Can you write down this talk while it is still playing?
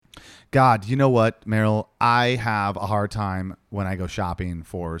God, you know what, Meryl? I have a hard time when I go shopping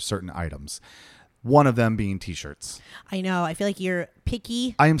for certain items. One of them being T-shirts. I know. I feel like you're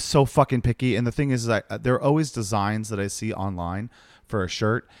picky. I am so fucking picky. And the thing is that there are always designs that I see online for a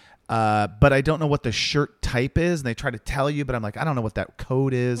shirt. But I don't know what the shirt type is. And they try to tell you, but I'm like, I don't know what that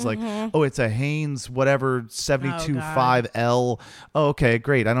code is. Like, oh, it's a Hanes whatever 72.5L. Oh, okay,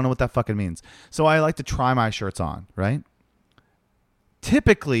 great. I don't know what that fucking means. So I like to try my shirts on, right?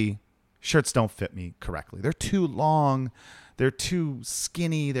 Typically, shirts don't fit me correctly. They're too long. They're too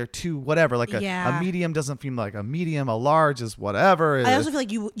skinny. They're too whatever. Like a medium doesn't feel like a medium. A large is whatever. I also feel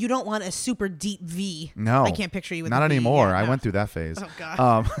like you don't want a super deep V. No. I can't picture you with not a V. anymore. Yeah, I no. went through that phase. Oh,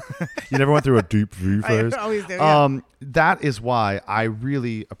 God. You never went through a deep V phase? I always do, yeah. That is why I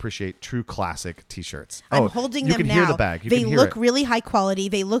really appreciate True Classic T-shirts. I'm holding them now. You can hear the bag. They look really high quality.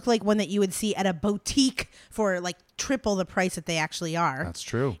 They look like one that you would see at a boutique for like triple the price that they actually are. That's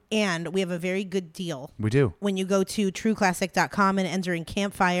true. And we have a very good deal. We do. When you go to trueclassic.com and enter in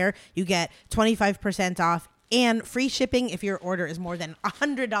Campfire, you get 25% off and free shipping if your order is more than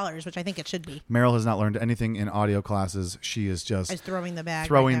 $100, which I think it should be. Meryl has not learned anything in audio classes. She is just throwing the bag.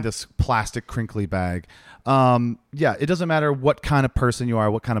 Throwing this plastic crinkly bag. Yeah, it doesn't matter what kind of person you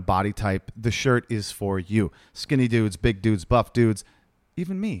are, what kind of body type. The shirt is for you. Skinny dudes, big dudes, buff dudes,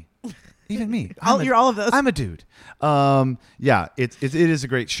 even me. Even me. You're all of those. I'm a dude. Yeah, it is a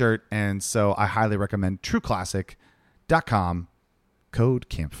great shirt. And so I highly recommend trueclassic.com, code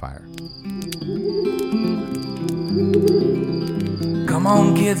Campfire. Come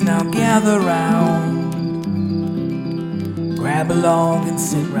on, kids, now gather round. Grab along and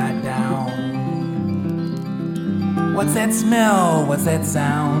sit right down. What's that smell? What's that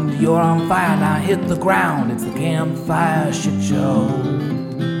sound? You're on fire, now hit the ground. It's the Campfire Shit Show.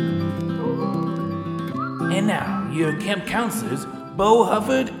 And now, your camp counselors, Bo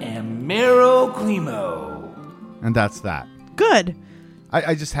Hufford and Meryl Climo. And that's that. Good.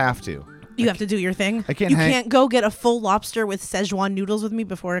 I just have to. You have to do your thing. I can't. You can't go get a full lobster with Szechuan noodles with me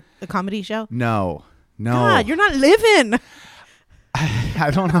before a comedy show. No. God, you're not living. I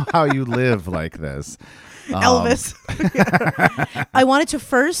don't know how you live like this. Elvis. I wanted to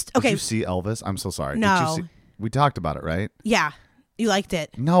first. Okay. Did you see Elvis? I'm so sorry. No. We talked about it, right? Yeah. You liked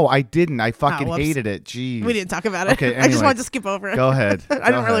it. No, I didn't. I fucking whoops. hated it. Jeez. We didn't talk about it. Okay. Anyway, I just wanted to skip over it. Go ahead.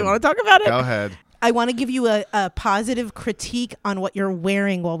 I don't really want to talk about it. Go ahead. I want to give you a positive critique on what you're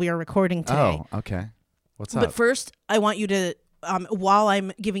wearing while we are recording today. Oh, okay. What's But up? first, I want you to, while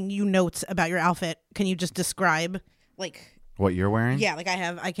I'm giving you notes about your outfit, can you just describe, like... What you're wearing? Yeah, like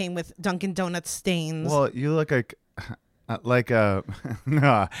I came with Dunkin' Donuts stains. Well, you look like a...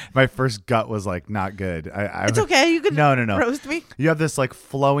 No, my first gut was like not good. It's okay. You could no. roast me. You have this like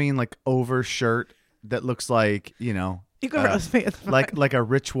flowing like over shirt that looks like, you know... You can roast me. It's fine. Like a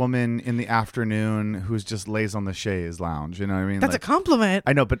rich woman in the afternoon who's just lays on the chaise lounge. You know what I mean? That's like, a compliment.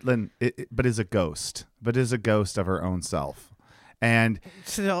 I know, but Lynn, but is a ghost. But is a ghost of her own self. And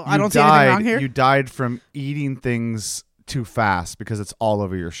so I don't see anything wrong here. You died from eating things too fast because it's all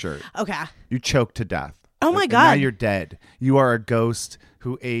over your shirt. Okay. You choked to death. Oh my And God. now you're dead. You are a ghost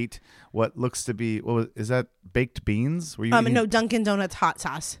who ate what looks to be is that baked beans? Were you eating No, Dunkin' Donuts hot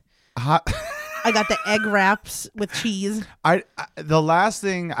sauce. hot? I got the egg wraps with cheese. The last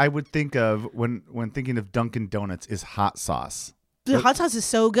thing I would think of when thinking of Dunkin' Donuts is hot sauce. The hot sauce is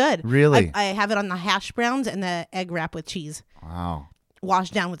so good. Really? I have it on the hash browns and the egg wrap with cheese. Wow.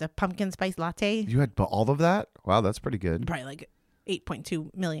 Washed down with a pumpkin spice latte. You had all of that? Wow, that's pretty good. Probably like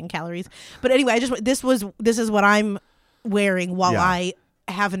 8.2 million calories. But anyway, this is what I'm wearing while I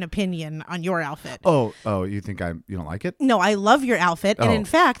have an opinion on your outfit. Oh, you think you don't like it? No, I love your outfit. And Oh. in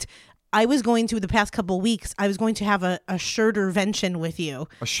fact, I was going to, the past couple weeks, I was going to have a shirtervention with you.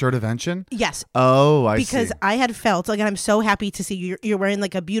 A shirtervention? Yes. Oh, I see. Because I had felt, like, and I'm so happy to see you're wearing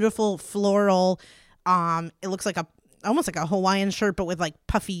like a beautiful floral, it looks like almost like a Hawaiian shirt, but with like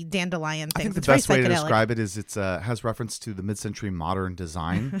puffy dandelion things. I think the it's very best way to psychedelic. describe it is it has reference to the mid-century modern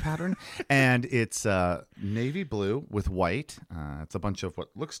design pattern, and it's navy blue with white. It's a bunch of what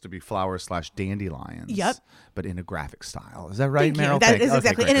looks to be flowers/dandelions. Yep. But in a graphic style. Is that right, Thank Meryl? you. That is Okay,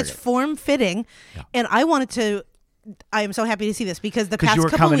 exactly, great, and it's great. form-fitting. Yeah. And I am so happy to see this because the past you were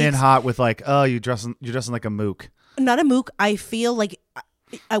couple coming in weeks, hot with like, oh, you're dressing like a mook. not a mook. I feel like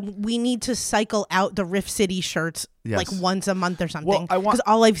we need to cycle out the Riff City shirts like once a month or something. Because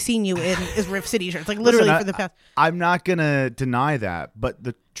all I've seen you in is Riff City shirts, like literally for the past. I'm not gonna deny that, but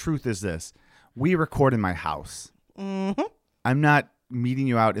the truth is this: we record in my house. Mm-hmm. I'm not meeting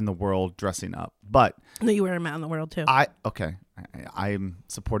you out in the world dressing up, but No, you wear them out in the world too. I'm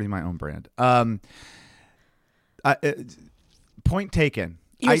supporting my own brand. Point taken.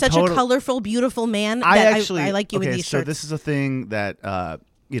 You're such a colorful, beautiful man. I like you in these shirts. So this is a thing that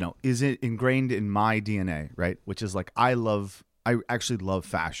is it ingrained in my DNA, right? Which is like I actually love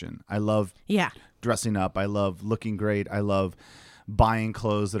fashion. I love dressing up. I love looking great. I love buying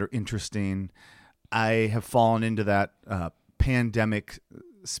clothes that are interesting. I have fallen into that pandemic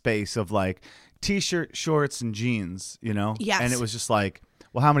space of like t-shirt, shorts, and jeans, Yes. And it was just like,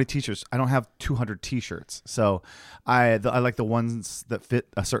 well, how many t-shirts? I don't have 200 t-shirts. So I like the ones that fit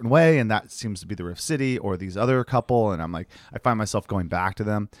a certain way, and that seems to be the Riff City or these other couple. And I'm like, I find myself going back to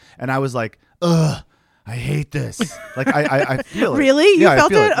them. And I was like, ugh, I hate this. Like I feel it. Really? You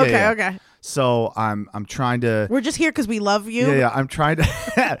felt it? Okay. So I'm trying to. We're just here because we love you. Yeah. I'm trying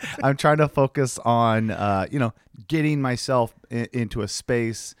to focus on getting myself into a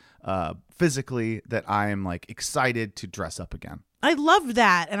space physically that I am like excited to dress up again. I love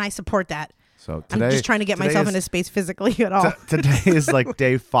that, and I support that. So today, I'm just trying to get myself in a space physically at all. Today is like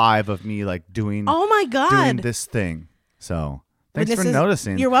day 5 of me like doing. Oh my God! Doing this thing. So. Thanks for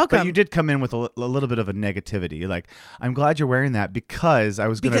noticing. You're welcome. But you did come in with a little bit of a negativity. Like, I'm glad you're wearing that because I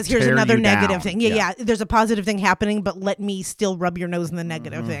was going to tear you down. Because here's another negative thing. Yeah. There's a positive thing happening, but let me still rub your nose in the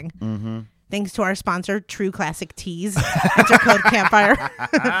negative thing. Mm-hmm. Thanks to our sponsor, True Classic Tees. Enter code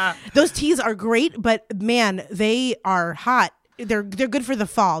Campfire. Those tees are great, but man, they are hot. They're good for the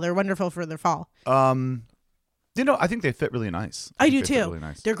fall. They're wonderful for the fall. I think they fit really nice. I do too. Really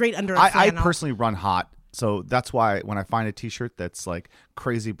nice. They're great under a flannel. I personally run hot. So that's why when I find a t-shirt that's like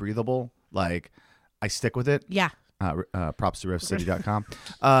crazy breathable, like I stick with it. Yeah. Props to riffcity.com.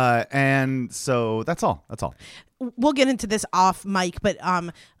 And so that's all. We'll get into this off mic, but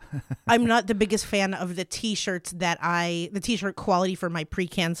I'm not the biggest fan of the t-shirts the t-shirt quality for my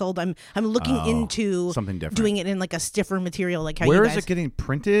pre-canceled. I'm looking into something different, doing it in like a stiffer material, like how Where you guys. Is it getting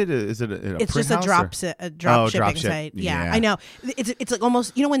printed? Is it It's just a drop shipping site. Yeah, I know. It's like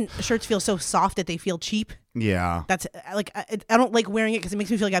almost when shirts feel so soft that they feel cheap. Yeah, that's like I don't like wearing it because it makes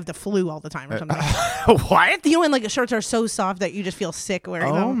me feel like I have the flu all the time or something. What? When like shirts are so soft that you just feel sick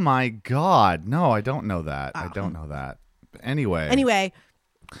wearing them. Oh my God! No, I don't know that. I don't know that. Anyway.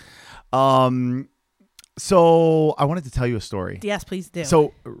 So I wanted to tell you a story. Yes, please do.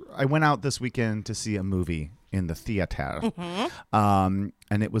 So I went out this weekend to see a movie in the theater. Mm-hmm.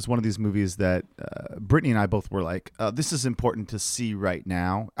 And it was one of these movies that Brittany and I both were like, this is important to see right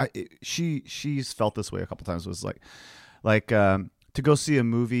now. She's felt this way a couple times. It was like to go see a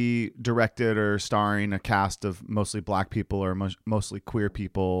movie directed or starring a cast of mostly black people or mostly queer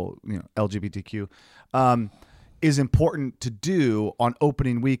people, LGBTQ, is important to do on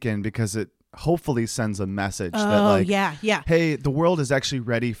opening weekend because it hopefully sends a message that hey, the world is actually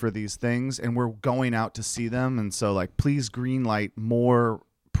ready for these things and we're going out to see them. And so like, please green light more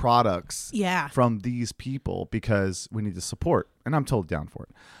products from these people because we need to support. And I'm totally down for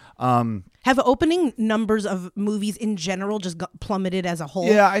it. Have opening numbers of movies in general just plummeted as a whole?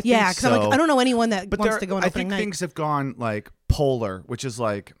 Yeah, I think because so. I'm like, I don't know anyone that wants to go on opening night. I think things have gone like polar, which is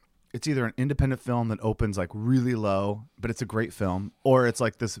like, it's either an independent film that opens like really low, but it's a great film, or it's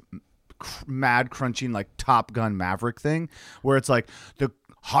like this mad crunching like Top Gun Maverick thing where it's like the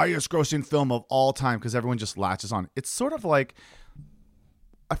highest grossing film of all time because everyone just latches on. It's sort of like,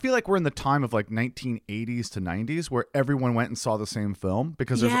 I feel like we're in the time of like 1980s to 90s where everyone went and saw the same film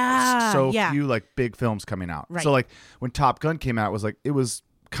because there's so few like big films coming out. Right. So like when Top Gun came out, it was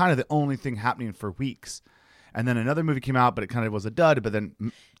kind of the only thing happening for weeks. And then another movie came out, but it kind of was a dud. But then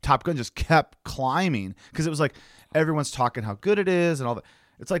Top Gun just kept climbing because it was like everyone's talking how good it is and all that.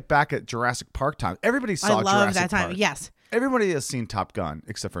 It's like back at Jurassic Park time. Everybody saw Jurassic Park. I love that time. Yes. Everybody has seen Top Gun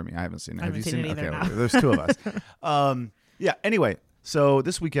except for me. I haven't seen it. Have you seen it? Either, okay, there's two of us. Anyway, so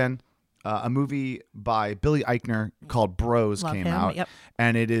this weekend, a movie by Billy Eichner called Bros came out. Yep.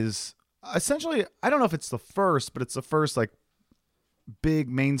 And it is essentially, I don't know if it's the first, but it's the first like big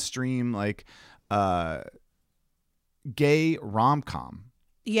mainstream like gay rom-com.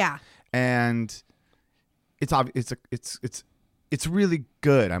 Yeah. And it's really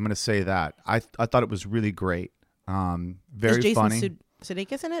good. I'm going to say that. I thought it was really great. Very funny. Is Jason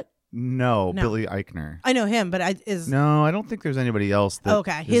Sudeikis in it? No, Billy Eichner. I know him, but No, I don't think there's anybody else.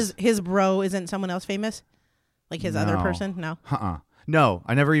 Okay. His bro isn't someone else famous? Like his other person? No. No,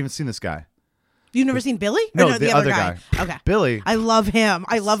 I never even seen this guy. You've never seen Billy? No, the other guy. Okay. Billy. I love him.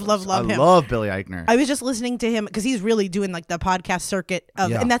 I love him. I love Billy Eichner. I was just listening to him because he's really doing like the podcast circuit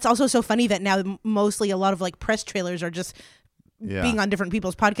and that's also so funny that now mostly a lot of like press trailers are just being on different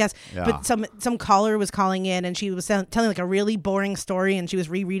people's podcasts. Yeah. But some caller was calling in, and she was telling like a really boring story, and she was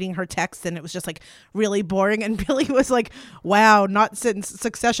rereading her text, and it was just like really boring. And Billy was like, "Wow, not since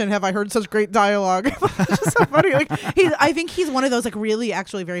Succession have I heard such great dialogue." It's just so funny. Like I think he's one of those like really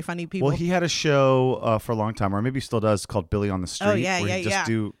actually very funny people. Well, he had a show for a long time, or maybe he still does, called Billy on the Street. Oh yeah, where he just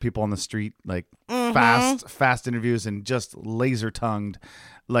do people on the street like fast interviews and just laser tongued,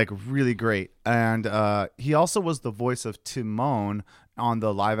 like really great. And he also was the voice of Timon on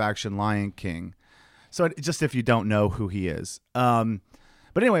the live action Lion King. So just if you don't know who he is.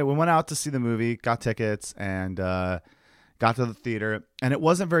 But anyway, we went out to see the movie, got tickets, and got to the theater, and it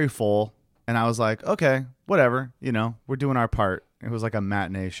wasn't very full. And I was like, okay, whatever, we're doing our part. It was like a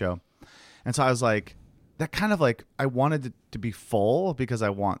matinee show. And so I was like, that kind of like, I wanted it to be full because I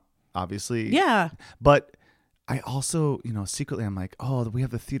want, obviously. Yeah. But I also, secretly I'm like, oh, we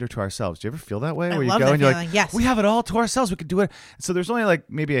have the theater to ourselves. Do you ever feel that way? Where you go and you're like, yes, we have it all to ourselves. We could do it. So there's only like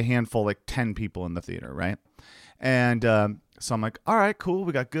maybe a handful, like 10 people in the theater, right? And so I'm like, all right, cool.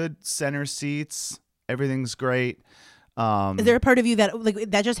 We got good center seats. Everything's great. Is there a part of you that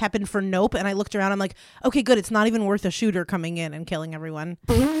like that just happened for Nope? And I looked around, I'm like, okay, good. It's not even worth a shooter coming in and killing everyone.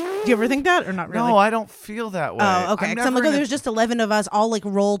 Do you ever think that or not really? No, I don't feel that way. Oh, okay. I'm like, there's just 11 of us all like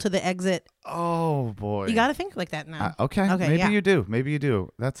roll to the exit. Oh boy. You got to think like that now. Okay. Maybe you do. Maybe you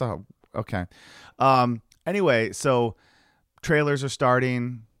do. That's okay. Anyway, so trailers are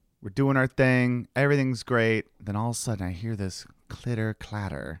starting. We're doing our thing. Everything's great. Then all of a sudden I hear this clitter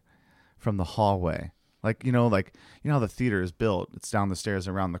clatter from the hallway. Like, you know how the theater is built. It's down the stairs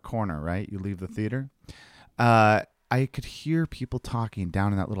around the corner, right? You leave the theater. I could hear people talking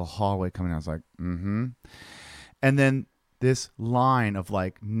down in that little hallway coming out. I was like, mm-hmm. And then this line of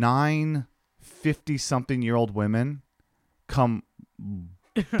like 9 50-something-year-old women come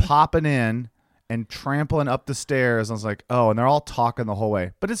popping in and trampling up the stairs. I was like, oh, and they're all talking the whole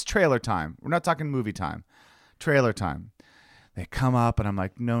way. But it's trailer time. We're not talking movie time. Trailer time. They come up, and I'm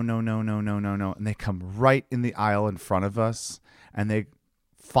like, no. And they come right in the aisle in front of us, and they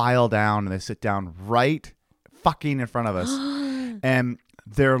file down, and they sit down right fucking in front of us. And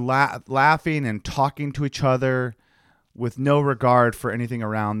they're laughing and talking to each other with no regard for anything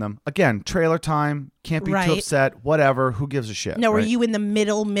around them. Again, trailer time. Can't be too upset. Whatever. Who gives a shit? No, were you in the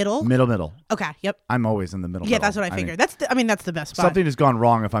middle? Middle. Okay. Yep. I'm always in the middle. Yeah, that's what I figured. That's the best spot. Something has gone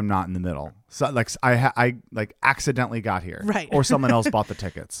wrong if I'm not in the middle. So like I like accidentally got here, right? Or someone else bought the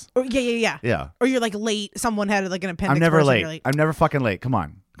tickets. Or, yeah. Or you're like late. Someone had like an appendix. I'm never late. I'm never fucking late. Come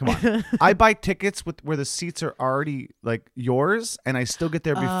on. I buy tickets where the seats are already like yours, and I still get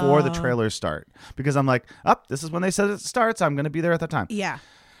there before the trailers start because I'm like, this is when they said it starts. I'm gonna be there at that time. Yeah.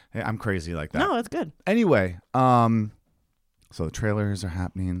 Hey, I'm crazy like that. No, it's good. Anyway, so the trailers are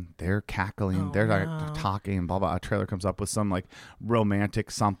happening. They're cackling. They're like talking. Blah blah. A trailer comes up with some like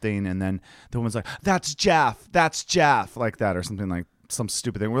romantic something, and then the woman's like, "That's Jeff. That's Jeff," like that, or something like some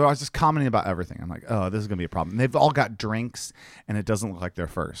stupid thing. We're always just commenting about everything. I'm like, oh, this is gonna be a problem. And they've all got drinks, and it doesn't look like they're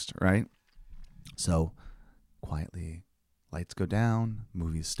first, right? So quietly, lights go down.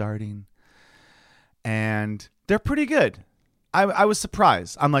 Movie's starting, and they're pretty good. I was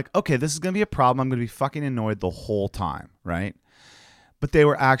surprised. I'm like, okay, this is going to be a problem. I'm going to be fucking annoyed the whole time, right? But they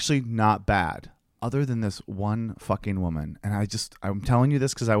were actually not bad, other than this one fucking woman. And I'm telling you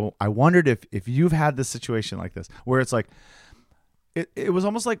this because I wondered if you've had this situation like this, where it's like, it was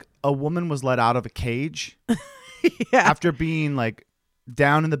almost like a woman was let out of a cage after being like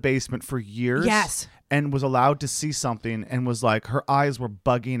down in the basement for years. Yes. And was allowed to see something, and was like, her eyes were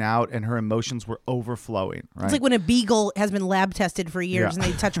bugging out and her emotions were overflowing. Right? It's like when a beagle has been lab tested for years and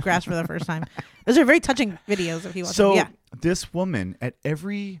they touch grass for the first time. Those are very touching videos if you watch them. Yeah. This woman at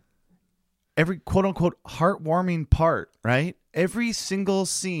every quote unquote heartwarming part, right? Every single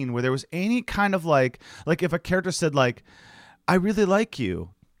scene where there was any kind of like if a character said like, I really like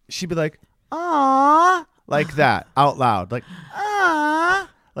you, she'd be like, "Aww," like that out loud, like "Aww,"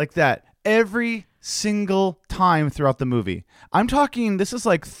 like that. Every single time throughout the movie. I'm talking, this is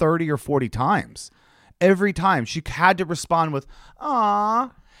like 30 or 40 times. Every time she had to respond with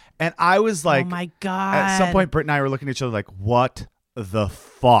 "Aww," and I was like, oh my God. At some point, Britt and I were looking at each other like, what the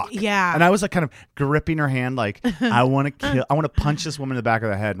fuck? Yeah. And I was like kind of gripping her hand like, I want to punch this woman in the back of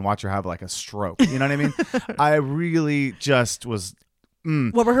the head and watch her have like a stroke. You know what I mean? I really just was.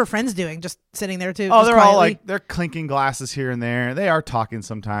 What were her friends doing? Just sitting there too? Oh, they're quietly? All like, they're clinking glasses here and there. They are talking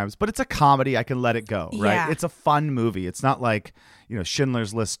sometimes, but it's a comedy. I can let it go, right? Yeah. It's a fun movie. It's not like,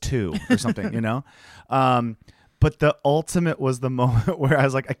 Schindler's List 2 or something, But the ultimate was the moment where I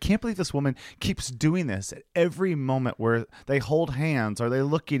was like, I can't believe this woman keeps doing this at every moment where they hold hands or they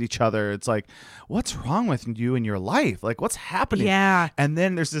look at each other. It's like, what's wrong with you in your life? Like, what's happening? Yeah. And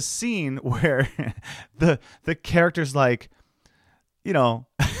then there's this scene where the character's like, you know,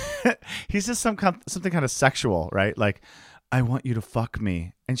 he's just something kind of sexual, right? Like, I want you to fuck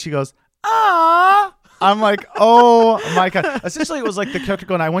me. And she goes, ah. I'm like, oh my God. Essentially, it was like the character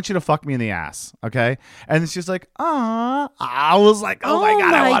going, I want you to fuck me in the ass. Okay. And she's like, ah. I was like, oh my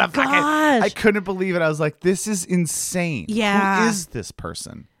God, I want to fuck it. I couldn't believe it. I was like, this is insane. Yeah. Who is this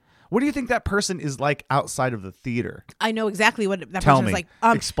person? What do you think that person is like outside of the theater? I know exactly what that Tell person me. is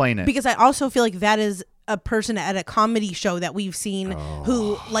like. Explain it. Because I also feel like that is a person at a comedy show that we've seen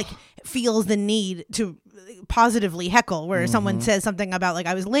who like feels the need to positively heckle, where someone says something about like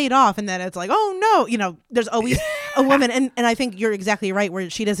I was laid off, and then it's like, oh no, you know, there's always a woman, and I think you're exactly right, where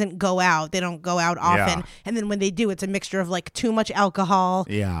she doesn't go out, they don't go out often, Yeah. and then when they do, it's a mixture of like too much alcohol,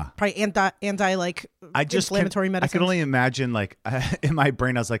 Yeah. probably anti like inflammatory I medicine. could only imagine, like, in my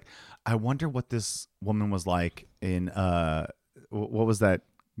brain, I was like, I wonder what this woman was like in what was that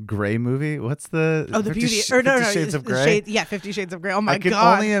Grey movie? What's the 50 Shades of Grey? 50 Shades of Grey. Oh my I could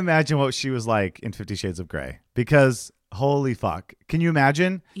God. only imagine what she was like in 50 Shades of Grey, because holy fuck, can you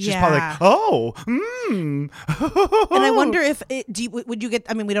imagine? She's probably like, oh, And I wonder if would you get?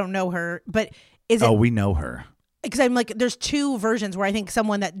 I mean, we don't know her, but is it? Oh, we know her. Because I'm like, there's two versions where I think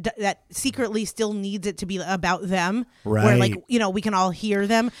someone that secretly still needs it to be about them, where like, Right. you know, we can all hear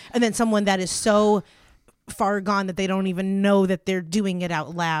them, and then someone that is so far gone that they don't even know that they're doing it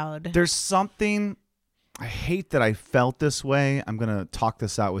out loud. There's something. I hate that I felt this way. I'm gonna talk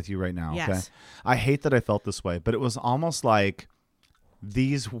this out with you right now. Yes. Okay. I hate that I felt this way, but it was almost like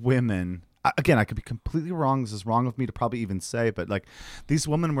these women. Again, I could be completely wrong. This is wrong of me to probably even say, but like these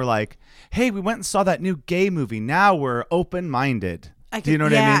women were like, "Hey, we went and saw that new gay movie. Now we're open-minded." Do you know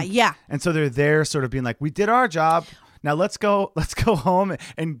what I mean? Yeah. And so they're there, sort of being like, "We did our job. Now let's go home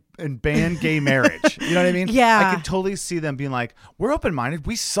and ban gay marriage." You know what I mean? Yeah. I could totally see them being like, "We're open-minded.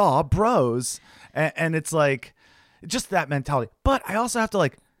 We saw Bros," and it's like just that mentality. But I also have to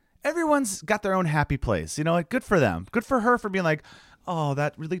like, everyone's got their own happy place. You know, like, good for them. Good for her for being like, oh,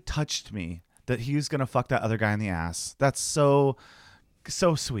 that really touched me that he was gonna fuck that other guy in the ass. That's so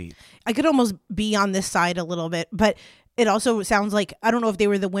sweet. I could almost be on this side a little bit, but it also sounds like, I don't know if they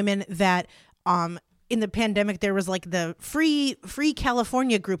were the women that in the pandemic there was like the free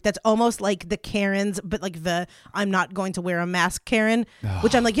California group that's almost like the Karens, but like the I'm not going to wear a mask Karen,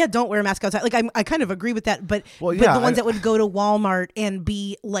 which I'm like, yeah, don't wear a mask outside. Like I kind of agree with that, but Well, but yeah, the ones that would go to Walmart and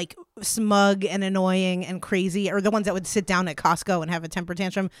be like smug and annoying and crazy, or the ones that would sit down at Costco and have a temper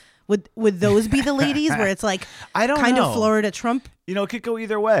tantrum, would those be the ladies where it's like I don't kind know. of Florida Trump? You know, it could go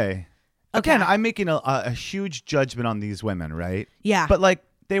either way. Okay. Again, I'm making a huge judgment on these women, right? Yeah. But like,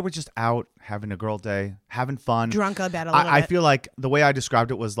 they were just out having a girl day, having fun. Drunk about a little I bit. feel like the way I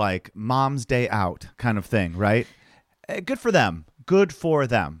described it was like mom's day out kind of thing, right? Good for them. Good for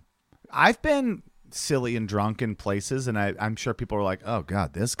them. I've been silly and drunk in places, and I'm sure people were like, oh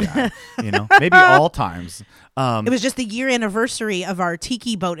God, this guy, you know, maybe all times. It was just the year anniversary of our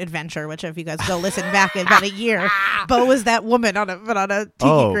tiki boat adventure, which if you guys go listen back in about a year, Bo was that woman on a tiki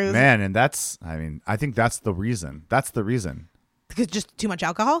cruise. Oh man, and I think that's the reason. That's the reason. Because just too much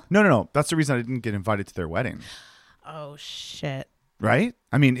alcohol? No. That's the reason I didn't get invited to their wedding. Oh shit. Right?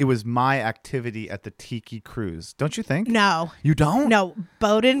 I mean, it was my activity at the tiki cruise. Don't you think? No. You don't? No.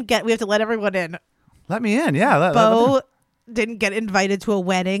 Bo didn't get, we have to let everyone in. Let me in. Yeah. Bo didn't get invited to a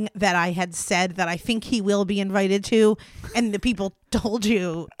wedding that I had said that I think he will be invited to, and the people told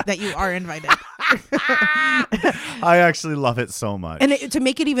you that you are invited. I actually love it so much. And to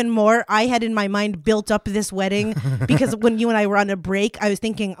make it even more, I had in my mind built up this wedding because when you and I were on a break, I was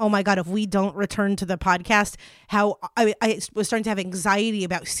thinking, oh my God, if we don't return to the podcast, how I was starting to have anxiety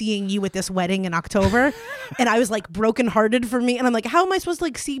about seeing you at this wedding in October. And I was like brokenhearted for me. And I'm like, how am I supposed to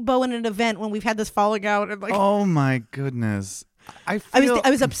like see Bo in an event when we've had this falling out? And like, oh my goodness. I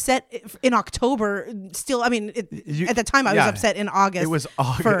was upset in October. Still, I mean, at the time I was upset in August. It was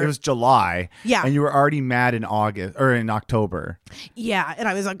it was July. Yeah, and you were already mad in August or in October. Yeah, and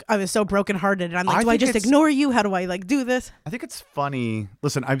I was so brokenhearted, and I'm like, do I just ignore you? How do I like do this? I think it's funny.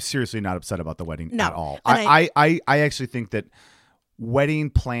 Listen, I'm seriously not upset about the wedding at all. And I actually think that wedding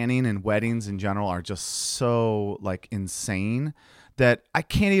planning and weddings in general are just so like insane that I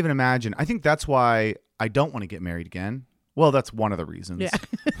can't even imagine. I think that's why I don't want to get married again. Well, that's one of the reasons. Yeah,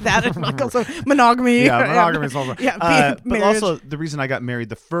 that and also monogamy. Yeah, monogamy is also. Yeah, but also the reason I got married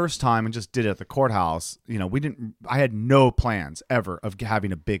the first time and just did it at the courthouse. I had no plans ever of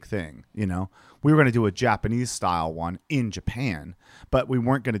having a big thing. We were going to do a Japanese style one in Japan, but we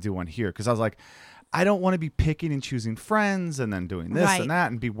weren't going to do one here because I was like, I don't want to be picking and choosing friends and then doing this and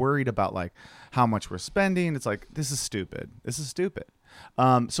that and be worried about like how much we're spending. It's like, this is stupid.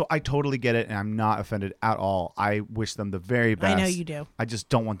 So I totally get it, and I'm not offended at all. I wish them the very best. I know you do. I just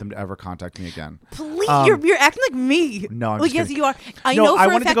don't want them to ever contact me again. Please, you're acting like me. No, I'm like just yes, kidding. you are. I No, know I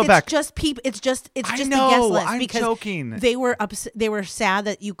for a wanted to fact go it's back. just people. It's just the guest list I'm because joking. they were they were sad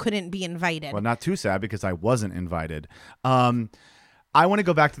that you couldn't be invited. Well, not too sad because I wasn't invited. I want to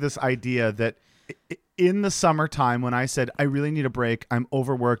go back to this idea that in the summertime when I said I really need a break, I'm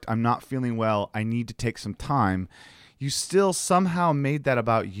overworked, I'm not feeling well, I need to take some time. You still somehow made that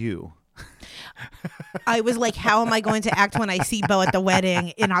about you. I was like, how am I going to act when I see Bo at the wedding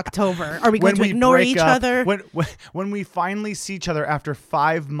in October? Are we going to we ignore break each up, other? When we finally see each other after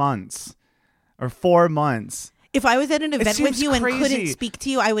 5 months or 4 months. If I was at an event with seems you and couldn't crazy. speak to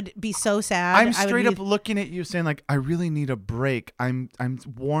you, I would be so sad. I'm straight up looking at you saying like, I really need a break. I'm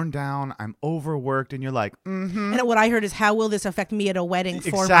worn down. I'm overworked. And you're like, mm-hmm. And what I heard is, how will this affect me at a wedding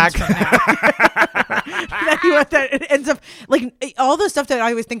 4 months Exactly. from now? that it ends up like all the stuff that I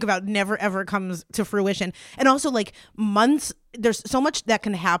always think about never ever comes to fruition. And also like months, there's so much that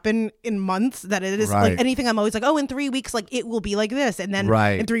can happen in months that it is Right. like anything. I'm always like, oh, in 3 weeks, like it will be like this. And then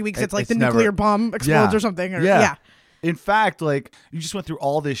Right. in 3 weeks, it's like It's the never- nuclear bomb explodes Yeah. or something. Or, Yeah. In fact, like you just went through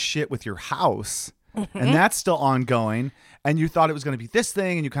all this shit with your house and that's still ongoing. And you thought it was going to be this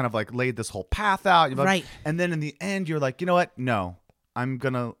thing. And you kind of like laid this whole path out. You're like- Right. And then in the end, you're like, you know what? No, I'm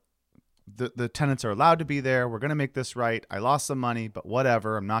going to, the tenants are allowed to be there. We're going to make this right. I lost some money, but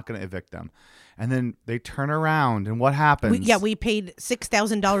whatever. I'm not going to evict them. And then they turn around and what happens? We paid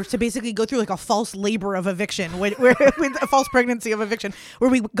 $6,000 to basically go through like a false labor of eviction, with a false pregnancy of eviction,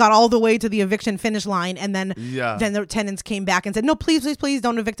 where we got all the way to the eviction finish line, and then the tenants came back and said, "No, please,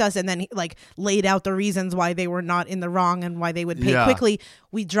 don't evict us," and then like laid out the reasons why they were not in the wrong and why they would pay quickly.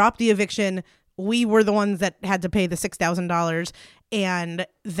 We dropped the eviction. We were the ones that had to pay the $6,000, and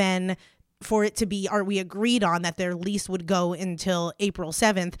then for it to be, we agreed on that their lease would go until April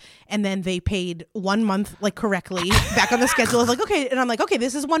 7th. And then they paid 1 month, like correctly back on the schedule. I was like, okay. And I'm like, okay,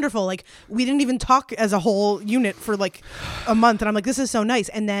 this is wonderful. Like we didn't even talk as a whole unit for like a month. And I'm like, this is so nice.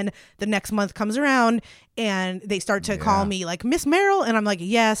 And then the next month comes around and they start to call me like Miss Merrill. And I'm like,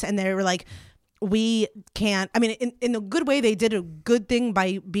 yes. And they were like, we can't, I mean, in a good way, they did a good thing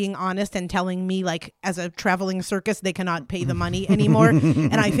by being honest and telling me like as a traveling circus, they cannot pay the money anymore.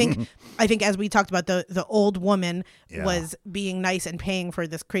 And I think as we talked about, the old woman was being nice and paying for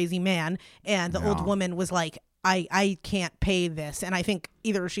this crazy man. And the old woman was like, I can't pay this. And I think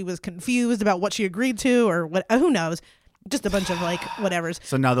either she was confused about what she agreed to or what, who knows. Just a bunch of like whatevers.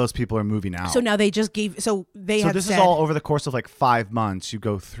 So now those people are moving out. So now they just gave. So this is all over the course of like 5 months. You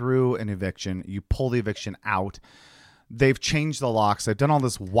go through an eviction. You pull the eviction out. They've changed the locks. They've done all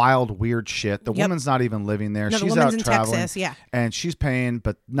this wild, weird shit. The woman's not even living there. No, she's the woman's out in traveling. Texas, And she's paying,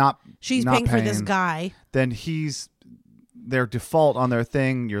 but not. She's not paying for this guy. Then he's their default on their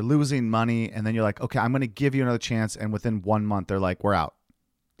thing. You're losing money, and then you're like, okay, I'm going to give you another chance. And within 1 month, they're like, we're out.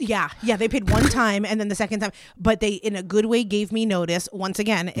 Yeah, they paid one time and then the second time, but they in a good way gave me notice. Once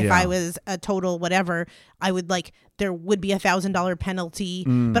again, if I was a total whatever, I would like there would be $1,000 penalty.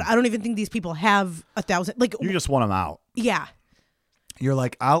 But I don't even think these people have 1,000. Like You just want them out. Yeah. You're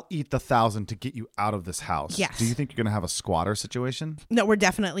like, I'll eat the 1,000 to get you out of this house. Yes. Do you think you're going to have a squatter situation? No, we're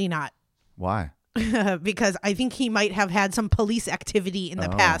definitely not. Why? Because I think he might have had some police activity in the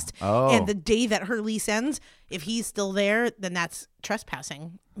past. And the day that her lease ends, if he's still there, then that's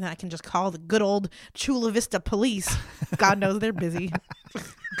trespassing. Then I can just call the good old Chula Vista police. God knows they're busy.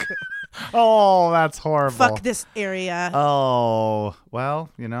 Oh, that's horrible. Fuck this area. Oh, well,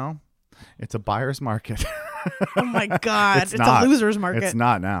 it's a buyer's market. Oh my God. It's not. a loser's market. It's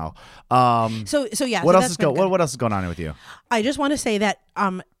not now. So yeah. What so else is what else is going on with you? I just want to say that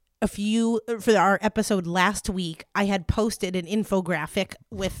for our episode last week, I had posted an infographic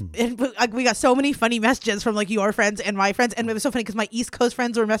with, we got so many funny messages from like your friends and my friends. And it was so funny because my East Coast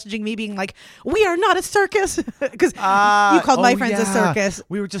friends were messaging me being like, we are not a circus. Because you called my friends a circus.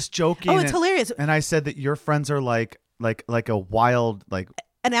 We were just joking. Oh, it's hilarious. And I said that your friends are like a wild, like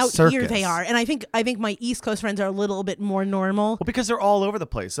And out circus. here they are. And I think my East Coast friends are a little bit more normal. Well, because they're all over the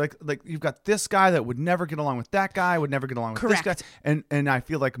place. Like you've got this guy that would never get along with that guy, would never get along with this guy. And I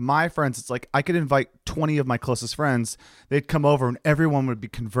feel like my friends, it's like I could invite 20 of my closest friends. They'd come over and everyone would be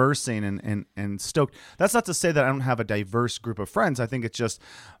conversing and stoked. That's not to say that I don't have a diverse group of friends. I think it's just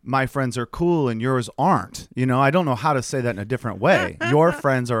my friends are cool and yours aren't. You know, I don't know how to say that in a different way. Your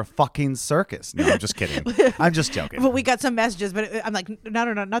friends are a fucking circus. No, I'm just kidding. I'm just joking. But we got some messages, but I'm like,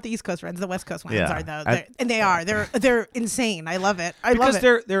 no, not the East Coast friends. The West Coast ones are though, and they are. They're insane. I love it. Because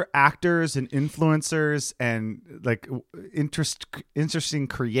they're actors and influencers and like interesting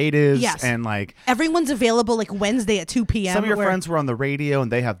creatives and like everyone's available like Wednesday at 2 p.m. Some of your friends were on the radio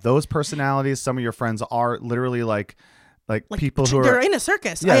and they have those personalities. Some of your friends are literally like people who they're are in a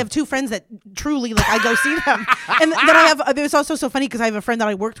circus. I have two friends that truly like I go see them, and then I have. It was also so funny because I have a friend that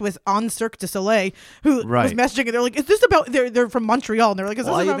I worked with on Cirque du Soleil who was messaging, and they're like, "Is this about?" They're from Montreal, and they're like, "Is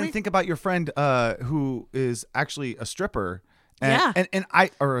this about me?" Think about your friend who is actually a stripper. And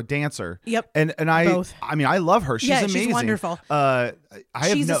or a dancer. Yep. And I both. I mean I love her. She's amazing. She's wonderful.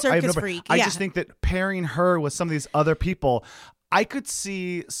 She's a circus freak. I just think that pairing her with some of these other people, I could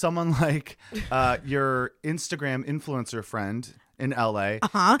see someone like your Instagram influencer friend in LA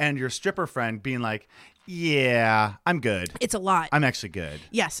and your stripper friend being like, "Yeah, I'm good. It's a lot. I'm actually good."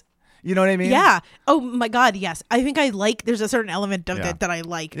 Yes. You know what I mean? Yeah. Oh my God. Yes. I think there's a certain element of it that I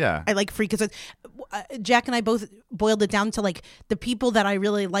like. Yeah. I like freak because Jack and I both boiled it down to like the people that I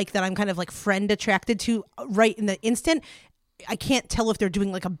really like that I'm kind of like friend attracted to right in the instant. I can't tell if they're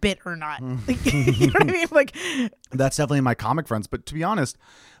doing like a bit or not. Like, you know what I mean? Like that's definitely my comic friends. But to be honest,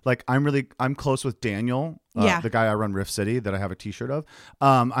 like I'm close with Daniel, the guy I run Riff City that I have a T-shirt of.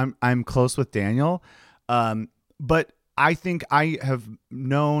 I'm close with Daniel, but I think I have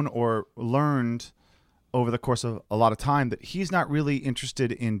known or learned over the course of a lot of time that he's not really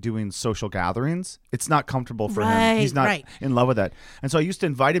interested in doing social gatherings. It's not comfortable for him. He's not in love with that. And so I used to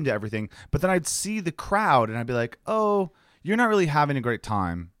invite him to everything, but then I'd see the crowd and I'd be like, "Oh, you're not really having a great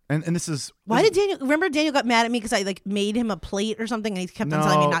time." And this is why did Daniel got mad at me because I like made him a plate or something and he kept on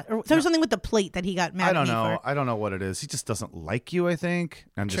telling me not. Or there was something with the plate that he got mad at me for. I don't know what it is. He just doesn't like you, I think.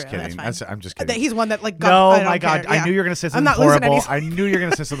 I'm just kidding. I'm just kidding. He's one that like got, my God. I knew you were going to say something horrible. I knew you were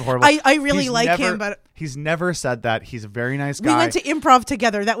going to say something horrible. I really like him, but he's never said that. He's a very nice guy. We went to improv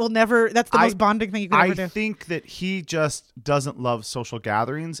together. That's the most bonding thing you could ever do. I think that he just doesn't love social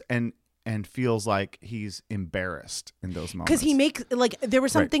gatherings and feels like he's embarrassed in those moments. Because he makes like there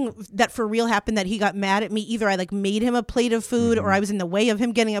was something that for real happened that he got mad at me. Either I like made him a plate of food or I was in the way of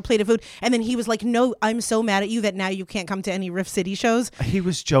him getting a plate of food. And then he was like, "No, I'm so mad at you that now you can't come to any Riff City shows." He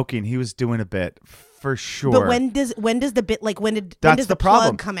was joking. He was doing a bit. For sure. But when does the bit like when does the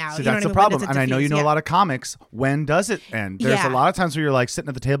plug come out? See, that's the problem. And I know you know a lot of comics. When does it end? There's a lot of times where you're like sitting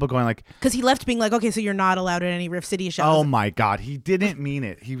at the table going like, because he left being like, "Okay, so you're not allowed at any Riff City shows." Oh my God, he didn't mean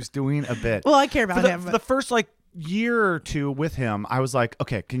it. He was doing a bit. Well, I care about him. For the first like year or two with him, I was like,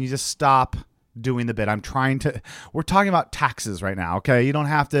 "Okay, can you just stop doing the bit? We're talking about taxes right now, okay? You don't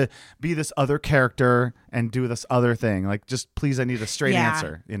have to be this other character and do this other thing. Like, just please, I need a straight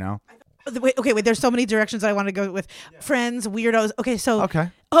answer, you know?" Wait, there's so many directions I want to go with. Friends, weirdos. Okay, so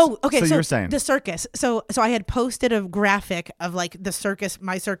So you were saying the circus. So I had posted a graphic of like the circus,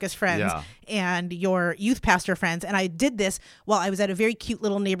 my circus friends and your youth pastor friends, and I did this while I was at a very cute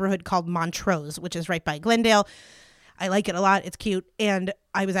little neighborhood called Montrose, which is right by Glendale. I like it a lot. It's cute. And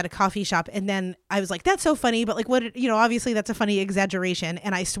I was at a coffee shop and then I was like, "That's so funny." But like, obviously that's a funny exaggeration.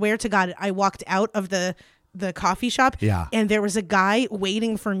 And I swear to God, I walked out of the coffee shop and there was a guy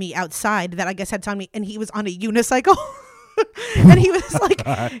waiting for me outside that I guess had on me, and he was on a unicycle and he was like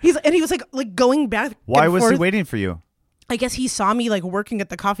he was like going back. Why was he waiting for you? I guess he saw me like working at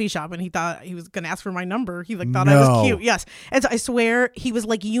the coffee shop and he thought he was going to ask for my number. He like thought I was cute. Yes. And so I swear he was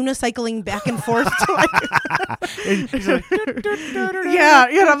like unicycling back and forth to like he's like yeah.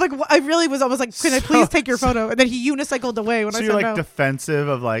 I'm like, I really was almost like, "Can I please take your photo?" And then he unicycled away when I said you're like no. Defensive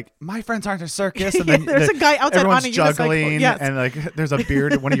of like, "My friends aren't a circus." And then there's a guy outside on a juggling unicycle. Yes. And like there's a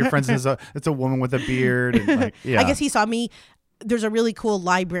beard. One of your friends it's a woman with a beard and like I guess he saw me. There's a really cool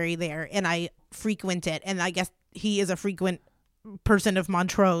library there and I frequent it, and I guess he is a frequent person of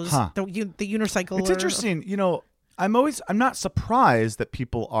Montrose, the unicycle. It's interesting. I'm not surprised that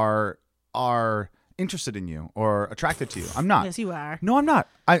people are interested in you or attracted to you. I'm not. Yes, you are. No, I'm not.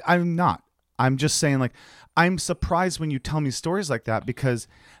 I'm not. I'm just saying, like, I'm surprised when you tell me stories like that because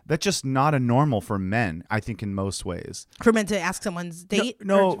that's just not a normal for men, I think, in most ways. For men to ask someone's date?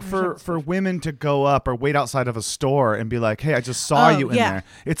 No, for women to go up or wait outside of a store and be like, "Hey, I just saw you in there."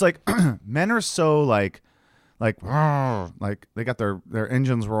 It's like men are so like like they got their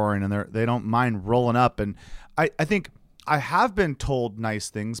engines roaring and they don't mind rolling up. And I think I have been told nice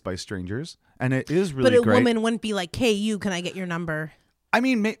things by strangers, and it is really But a great. woman wouldn't be like, "Hey, you, can I get your number?" I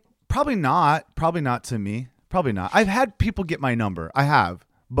mean, probably not. Probably not to me. Probably not. I've had people get my number. I have,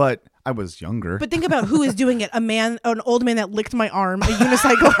 but I was younger. But think about who is doing it. An old man that licked my arm, a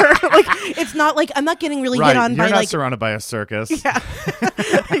unicycler. Like, it's not like I'm not getting really hit on You're by not like. surrounded by a circus. Yeah.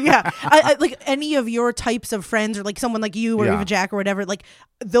 Yeah. I like any of your types of friends or like someone like you or Yeah. Eva Jack or whatever, like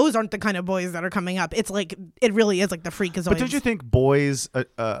those aren't the kind of boys that are coming up. It's like, it really is like the freakazoids. But don't you think boys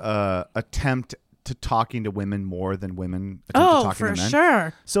attempt to talking to women more than women attempt to talking for to men?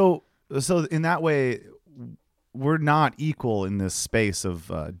 sure. So in that way, we're not equal in this space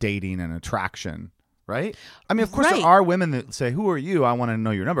of dating and attraction, right? I mean, of course Right. there are women that say, "Who are you? I want to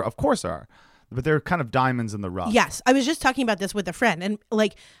know your number." Of course there are, but they're kind of diamonds in the rough. Yes. I was just talking about this with a friend, and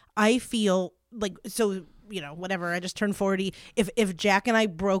like I feel like, so, whatever, I just turned 40. If Jack and I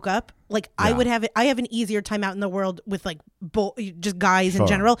broke up, like I have an easier time out in the world with like just guys in Sure.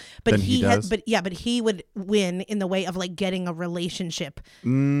 general, but Than he does? but he would win in the way of like getting a relationship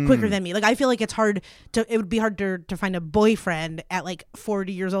quicker than me. Like I feel like it would be hard to find a boyfriend at like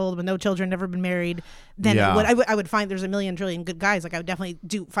 40 years old with no children, never been married, than Yeah. I would find there's a million trillion good guys. Like I would definitely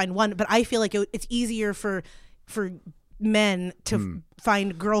find one, but I feel like it's easier for men to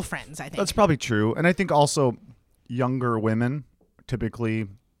find girlfriends, I think. That's probably true. And I think also younger women typically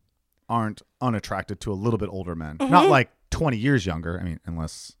aren't unattracted to a little bit older men. Mm-hmm. Not like 20 years younger. I mean,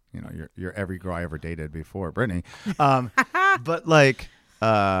 unless, you're every girl I ever dated before Brittany. But like,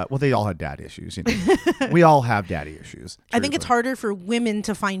 well, they all had dad issues. We all have daddy issues. I think it's harder for women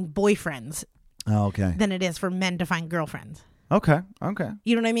to find boyfriends Oh, okay. than it is for men to find girlfriends. Okay.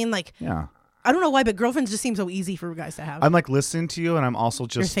 You know what I mean? Like, Yeah. I don't know why, but girlfriends just seem so easy for guys to have. I'm like listening to you, and I'm also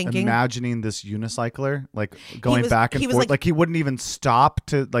just thinking? imagining this unicycler like going was- back and he was forth. like- Like he wouldn't even stop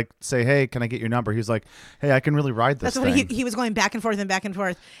to like say, "Hey, can I get your number?" He was like, "Hey, I can really ride this That's what thing." he was going back and forth and back and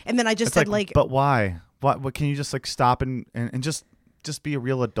forth. And then I just It's said like, but why? What can you just like stop and just be a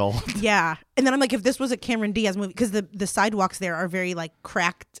real adult? yeah. And then I'm like, if this was a Cameron Diaz movie, because the sidewalks there are very like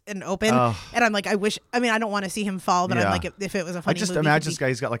cracked and open. Ugh. And I'm like, I don't want to see him fall, but I'm Yeah. like, if it was a I funny just movie. it imagine could this guy.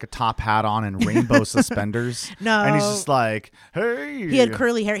 He's got like a top hat on and rainbow suspenders. No. And he's just like, "Hey." He had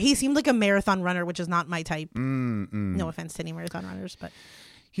curly hair. He seemed like a marathon runner, which is not my type. Mm. No offense to any marathon runners, but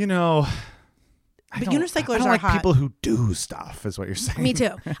But unicyclers I don't are like hot. people who do stuff, is what you're saying. Me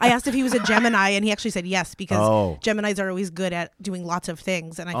too. I asked if he was a Gemini, and he actually said yes, because Oh. Geminis are always good at doing lots of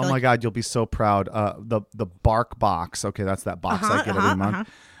things. And I feel Oh my God, you'll be so proud. The Bark Box. Okay, that's that box I get every month.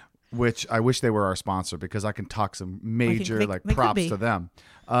 Which I wish they were our sponsor, because I can talk some major they like could props be. to them.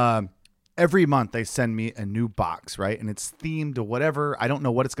 Every month they send me a new box, right? And it's themed to whatever. I don't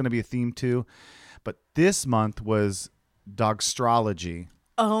know what it's going to be a theme to, but this month was Dogstrology.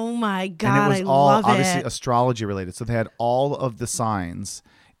 Oh my And God, it was I all love obviously it. astrology related. So they had all of the signs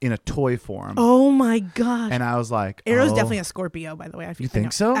in a toy form. Oh my gosh. And I was like, Arrow's oh, definitely a Scorpio, by the way. You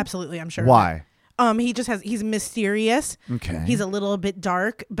think so? Absolutely, I'm sure. of Why? that. He's mysterious. Okay. He's a little bit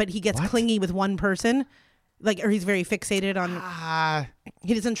dark, but he gets What? clingy with one person. Or he's very fixated on,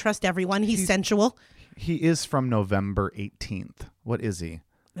 he doesn't trust everyone. He's sensual. He is from November 18th. What is he?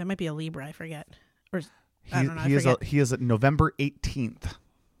 That might be a Libra, I forget. Or I don't know. He I is forget. he is November 18th.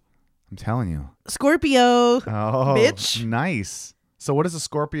 I'm telling you. Scorpio. Oh, Bitch. Nice. So what is a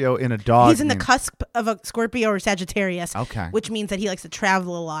Scorpio in a dog? He's in the mean? cusp of a Scorpio or Sagittarius. Okay. Which means that he likes to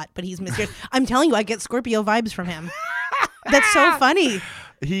travel a lot, but he's mysterious. I'm telling you, I get Scorpio vibes from him. That's so funny.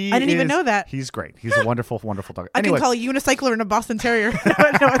 I didn't even know that. He's great. He's a wonderful, wonderful dog. I Anyway, can call a unicycler and a Boston Terrier,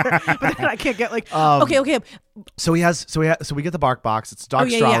 but then I can't get like. Okay. so we get the Bark Box. It's Oh,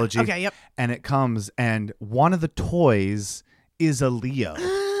 yeah. Dogstrology. Okay, yep. And it comes, and one of the toys is a Leo.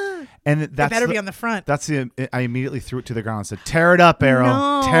 And It better be on the front. I immediately threw it to the ground and said, "Tear it up, Arrow.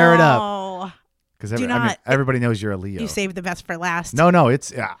 No. Tear it up." Because everybody knows you're a Leo. You saved the best for last. No,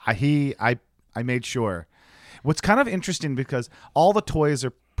 it's I made sure. What's kind of interesting, because all the toys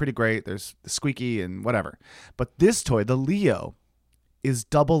are pretty great. There's the Squeaky and whatever, but this toy, the Leo, is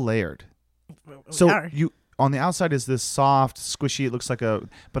double layered. So you on the outside is this soft, squishy. It looks like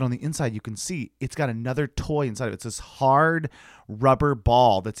but on the inside you can see it's got another toy inside of it. It's this hard rubber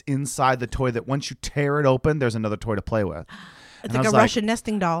ball that's inside the toy that once you tear it open, there's another toy to play with. It's And I like a was Russian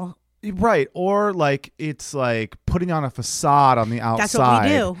nesting doll. Right. Or like it's like putting on a facade on the outside. That's what we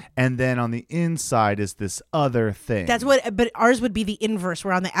do. And then on the inside is this other thing. But ours would be the inverse,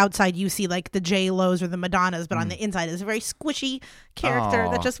 where on the outside you see like the J-Lo's or the Madonnas, but on the inside is a very squishy character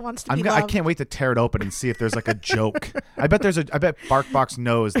that just wants to be loved. I can't wait to tear it open and see if there's like a joke. I bet BarkBox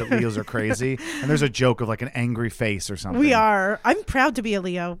knows that Leos are crazy, and there's a joke of like an angry face or something. We are. I'm proud to be a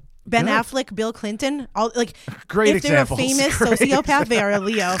Leo. Ben Good. Affleck, Bill Clinton, all like Great if they're examples. a famous Great sociopath, they are a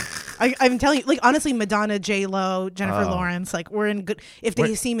Leo. I'm telling you, like honestly, Madonna, J-Lo, Jennifer Lawrence, like we're in good. If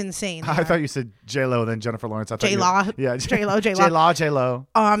they seem insane, I thought you said J-Lo, then Jennifer Lawrence. I thought J-Law. Yeah, J-Law. J-Lo.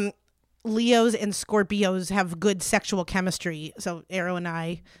 Leos and Scorpios have good sexual chemistry. So Arrow and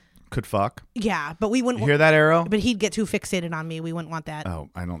I, Could fuck. yeah, but we wouldn't. You hear that, Arrow? But he'd get too fixated on me. We wouldn't want that. Oh,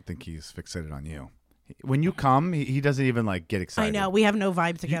 I don't think he's fixated on you. When you come, he doesn't even like get excited. I know we have no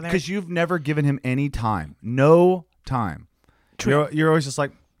vibe together. Because you've never given him any time. No time. True. You're always just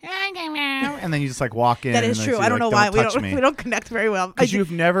like, and then you just like walk in. That is and true. you're I don't like, know why touch we me. don't connect very well. Because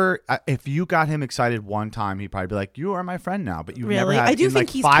you've never, if you got him excited one time, he'd probably be like, "You are my friend now." But you've never Really, had I do in think like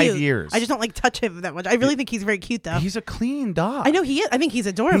he's 5 cute. years. I just don't like touch him that much. I really think he's very cute though. He's a clean dog. I know he is. I think he's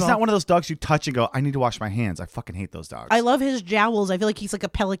adorable. He's not one of those dogs you touch and go, "I need to wash my hands." I fucking hate those dogs. I love his jowls. I feel like he's like a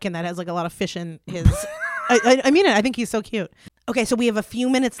pelican that has like a lot of fish in his. I mean it. I think he's so cute. Okay, so we have a few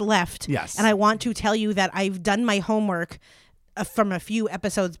minutes left. Yes. And I want to tell you that I've done my homework from a few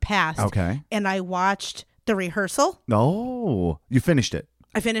episodes past. Okay. And I watched The Rehearsal. Oh, you finished it.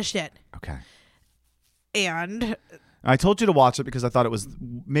 I finished it. Okay. And I told you to watch it because I thought it was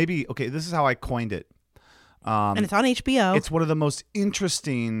maybe okay. This is how I coined it. and it's on HBO. It's one of the most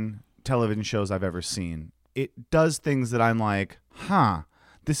interesting television shows I've ever seen. It does things that I'm like, huh,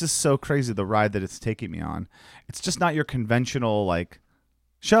 this is so crazy, the ride that it's taking me on. It's just not your conventional, like,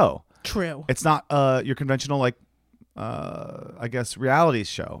 show. True. It's not your conventional, like, I guess, reality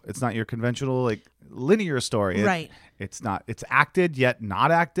show. It's not your conventional, like, linear story. Right. It's not. It's acted, yet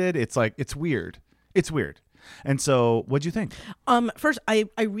not acted. It's like, it's weird. It's weird. And so, what'd you think? First, I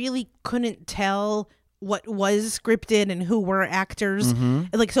really couldn't tell what was scripted and who were actors.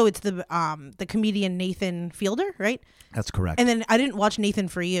 Like, so it's the comedian Nathan Fielder, right? That's correct. And then I didn't watch Nathan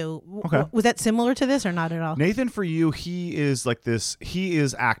For You. Okay. Was that similar to this or not at all? Nathan For You, he is like this. He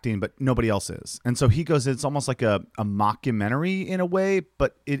is acting, but nobody else is, and so he goes. It's almost like a mockumentary in a way,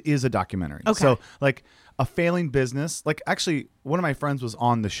 but it is a documentary. Okay. So like a failing business. Like actually, one of my friends was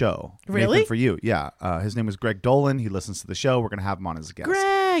on the show. Really? Nathan For You, yeah. His name was Greg Dolan. He listens to the show. We're gonna have him on as a guest.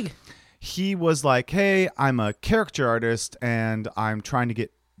 Greg. He was like, "Hey, I'm a caricature artist, and I'm trying to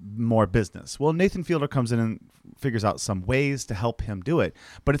get more business." Well, Nathan Fielder comes in and figures out some ways to help him do it,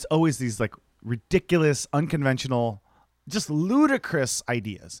 but it's always these like ridiculous, unconventional, just ludicrous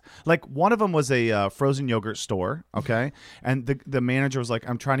ideas. Like one of them was a frozen yogurt store, okay, and the manager was like,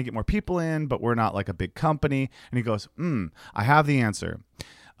 "I'm trying to get more people in, but we're not like a big company," and he goes, "I have the answer: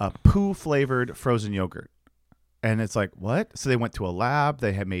 poo flavored frozen yogurt." And it's like, what? So they went to a lab.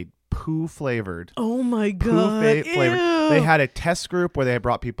 They had made poo flavored. Oh my Poo god. flavored. Ew. They had a test group where they had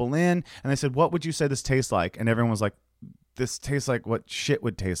brought people in, and they said, "What would you say this tastes like?" And everyone was like, "This tastes like what shit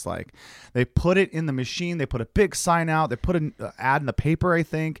would taste like." They put it in the machine. They put a big sign out. They put an ad in the paper, I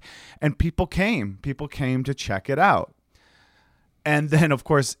think, and people came. People came to check it out. And then, of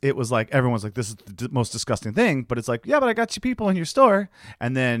course, it was like everyone's like, "This is the most disgusting thing," but it's like, "Yeah, but I got you people in your store."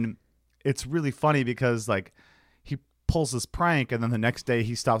 And then it's really funny because like he pulls this prank, and then the next day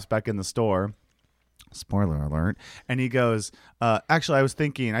he stops back in the store. Spoiler alert. And he goes, "Actually, I was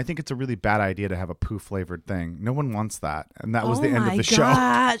thinking, I think it's a really bad idea to have a poo flavored thing. No one wants that." And that was the end of the show.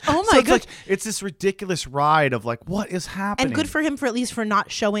 Oh So my it's god. like, it's this ridiculous ride of like, what is happening? And good for him for at least for not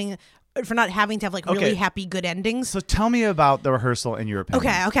showing, for not having to have like really Okay. happy good endings. So tell me about The Rehearsal in your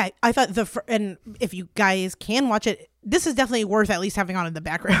opinion. Okay. I thought and if you guys can watch it, this is definitely worth at least having on in the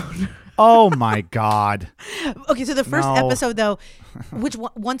background. Oh my God. Okay, so the first No. episode though, which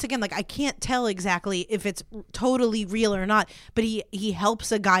once again, like I can't tell exactly if it's totally real or not, but he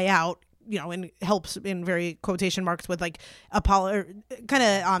helps a guy out, you know, and helps in very quotation marks with like kind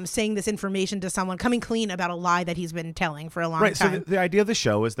of saying this information to someone, coming clean about a lie that he's been telling for a long Right. time. So the idea of the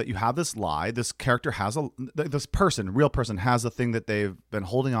show is that you have this lie. This character has real person has a thing that they've been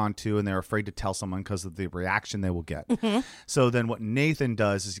holding on to, and they're afraid to tell someone because of the reaction they will get. Mm-hmm. So then what Nathan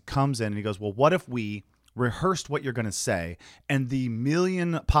does is he comes in and he goes, "Well, what if we rehearsed what you're going to say and the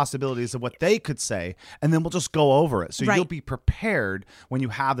million possibilities of what they could say, and then we'll just go over it. So Right. you'll be prepared when you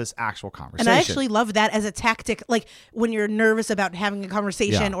have this actual conversation." And I actually love that as a tactic, like when you're nervous about having a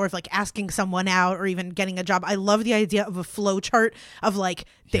conversation Yeah. or if like asking someone out or even getting a job. I love the idea of a flow chart of like,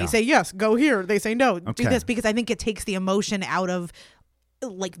 they Yeah. say yes, go here. They say no, do Okay. this, because I think it takes the emotion out of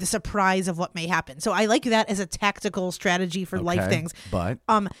like the surprise of what may happen. So I like that as a tactical strategy for life things. But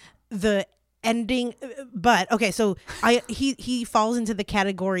the ending, but okay, so he falls into the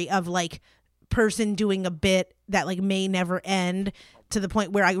category of like person doing a bit that like may never end, to the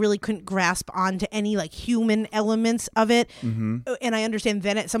point where I really couldn't grasp onto any like human elements of it. Mm-hmm. And I understand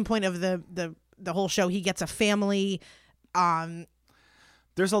then at some point of the whole show, he gets a family.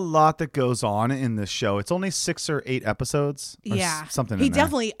 There's a lot that goes on in this show. It's only 6 or 8 episodes. Or something. He in there.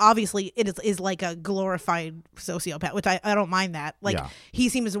 definitely, obviously, it is like a glorified sociopath, which I don't mind that. Like he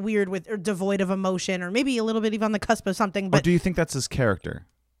seems weird or devoid of emotion, or maybe a little bit even on the cusp of something. But do you think that's his character?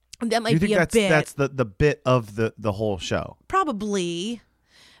 That might do you be think a bit. That's the bit of the whole show. Probably,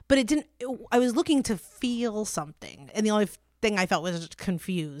 but it didn't. I was looking to feel something, and the only thing I felt was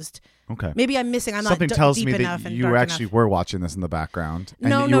confused. Okay, maybe I'm missing. I'm something not tells deep me enough that and you dark actually enough. were watching this in the background. And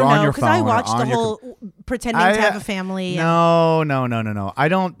No, you were on your because I phone or watched on the your whole pretending to have a family. No. I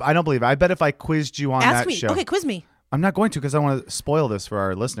don't believe it. I bet if I quizzed you on Ask that me. show, Okay, quiz me. I'm not going to, because I want to spoil this for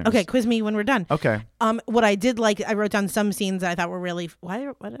our listeners. Okay, quiz me when we're done. Okay. What I did like, I wrote down some scenes that I thought were really. Why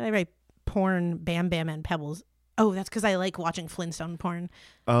did I write porn, Bam Bam and Pebbles? Oh, that's because I like watching Flintstone porn.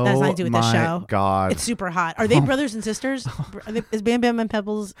 Oh, that has nothing to do with the my show. God. It's super hot. Are they brothers and sisters? Is Bam Bam and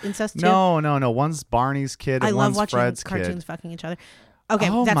Pebbles incest too? No. One's Barney's kid and I love one's watching Fred's cartoons kid. fucking each other. Okay,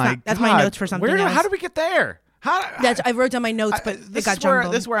 Oh that's my notes for something else. How did we get there? I wrote down my notes, but it got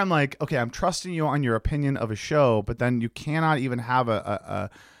jumbled. This is where I'm like, okay, I'm trusting you on your opinion of a show, but then you cannot even have a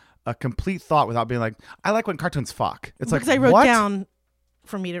complete thought without being like, I like when cartoons fuck. It's because like, I wrote what? down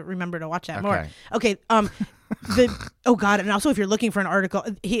for me to remember to watch that more. Okay. Okay. Oh God, and also if you're looking for an article,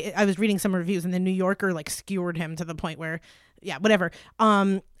 I was reading some reviews, and the New Yorker like skewered him to the point where, whatever.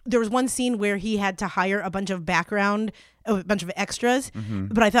 There was one scene where he had to hire a bunch of extras,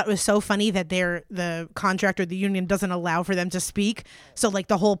 but I thought it was so funny that the contractor, the union, doesn't allow for them to speak. So like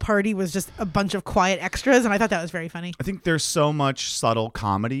the whole party was just a bunch of quiet extras, and I thought that was very funny. I think there's so much subtle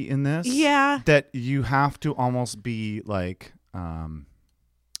comedy in this, that you have to almost be like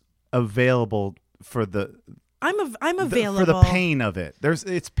available for the. I'm available for the pain of it.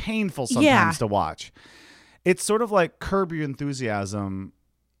 It's painful sometimes to watch. It's sort of like Curb Your Enthusiasm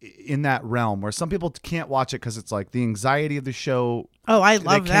in that realm, where some people can't watch it because it's like the anxiety of the show. Oh, I love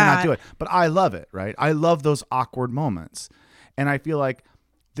that. They cannot do it, but I love it. Right? I love those awkward moments, and I feel like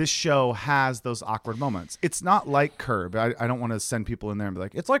this show has those awkward moments. It's not like Curb. I don't want to send people in there and be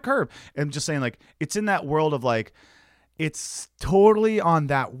like, it's like Curb. I'm just saying, like, it's in that world of like, it's totally on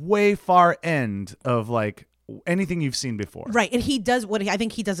that way far end of like anything you've seen before. Right. And he does I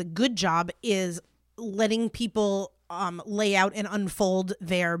think he does a good job is letting people lay out and unfold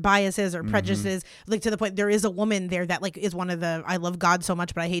their biases or prejudices, like to the point there is a woman there that like is one of the I love God so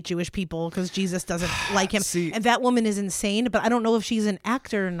much but I hate Jewish people because Jesus doesn't like him. See, and that woman is insane, but I don't know if she's an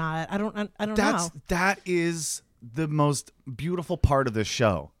actor or not. I don't know. That is the most beautiful part of this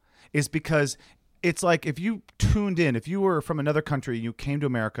show, is because it's like if you tuned in, if you were from another country and you came to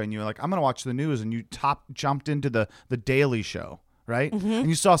America and you were like, I'm going to watch the news, and you jumped into the Daily Show, right? Mm-hmm. And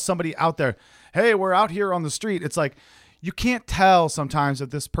you saw somebody out there, hey, we're out here on the street. It's like, you can't tell sometimes if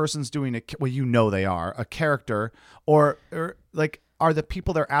this person's doing they are a character or like, are the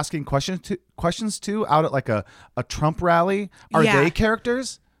people they're asking questions to out at like a Trump rally? Are they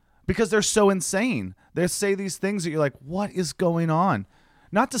characters? Because they're so insane. They say these things that you're like, what is going on?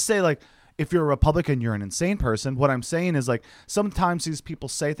 Not to say like, if you're a Republican, you're an insane person. What I'm saying is like sometimes these people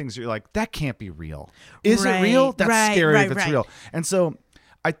say things that you're like, that can't be real. Is it real? That's scary if it's real. And so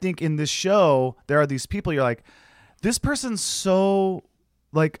I think in this show, there are these people you're like, this person's so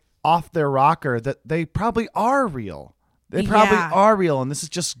like off their rocker that they probably are real. They probably are real, and this is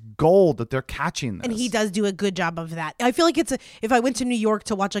just gold that they're catching this. And he does do a good job of that. I feel like if I went to New York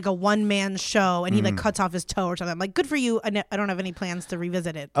to watch like a one-man show and he like cuts off his toe or something, I'm like, good for you. I don't have any plans to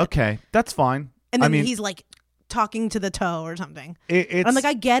revisit it. Okay, that's fine. And then he's like talking to the toe or something. I'm like,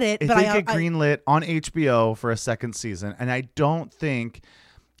 I get it. But I get greenlit on HBO for a second season, and I don't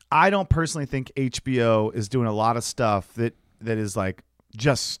personally think HBO is doing a lot of stuff that is like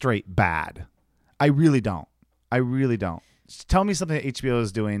just straight bad. I really don't. Just tell me something that HBO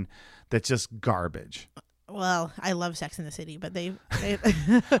is doing that's just garbage. Well, I love Sex and the City, but they well,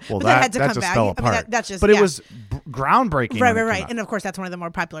 but that had to that come just back. fell apart. I mean, that's just. But it was groundbreaking. Right. And of course, that's one of the more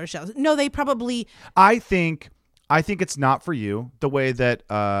popular shows. No, they probably. I think it's not for you. The way that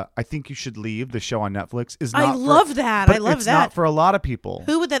I think you should leave the show on Netflix is not. I love that. It's not for a lot of people.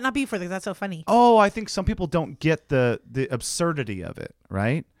 Who would that not be for? That's so funny. Oh, I think some people don't get the absurdity of it.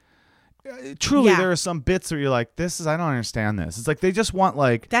 Right. Truly, Yeah. there are some bits where you're like, I don't understand this. It's like they just want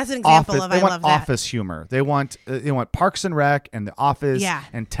like That's an example office, of they I want love that. office humor. They want Parks and Rec and The Office Yeah.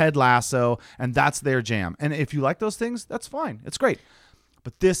 and Ted Lasso, and that's their jam. And if you like those things, that's fine. It's great.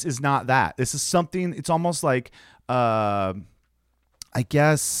 But this is not that. This is something. It's almost like, I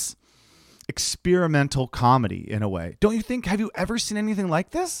guess, experimental comedy in a way. Don't you think? Have you ever seen anything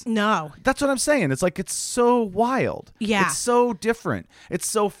like this? No. That's what I'm saying. It's like it's so wild. Yeah. It's so different. It's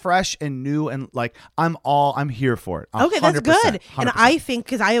so fresh and new, and like I'm here for it. Okay, that's 100%, good. And 100%. I think,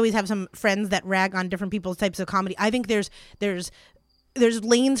 because I always have some friends that rag on different people's types of comedy, I think there's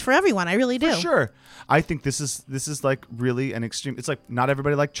lanes for everyone. I really do. For sure. I think this is like really an extreme. It's like not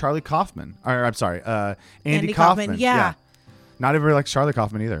everybody like Charlie Kaufman. Or I'm sorry, Andy Kaufman. Yeah. Not everybody likes Charlie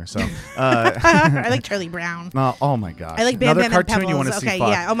Kaufman either. So. I like Charlie Brown. Oh my gosh. I like Bam Another Bam and cartoon Pebbles. you want to Okay, see? Fuck.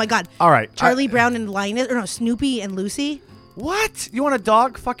 yeah. Oh my God. All right. Charlie Brown and Linus, or no, Snoopy and Lucy. What? You want a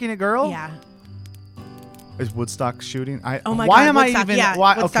dog fucking a girl? Yeah. Is Woodstock shooting? Oh my why God, am Woodstock, I even? yeah,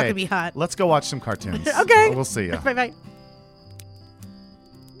 why, Woodstock okay. would be hot. Let's go watch some cartoons. Okay. We'll see ya. Bye.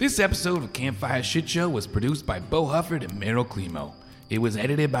 This episode of Campfire Shit Show was produced by Bo Hufford and Meryl Climo. It was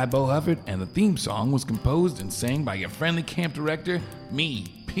edited by Bo Hufford, and the theme song was composed and sang by your friendly camp director,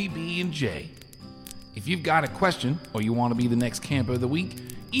 me, PB&J. If you've got a question or you want to be the next camper of the week,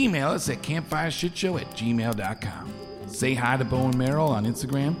 email us at campfireshitshow@gmail.com. Say hi to Bo and Meryl on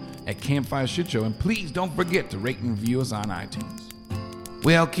Instagram at Campfire Shit Show, and please don't forget to rate and review us on iTunes.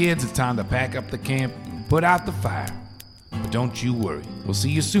 Well, kids, it's time to pack up the camp and put out the fire. But don't you worry. We'll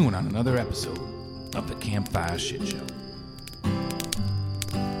see you soon on another episode of the Campfire Shit Show.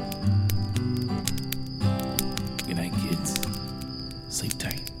 Good night, kids. Sleep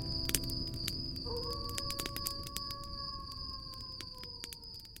tight.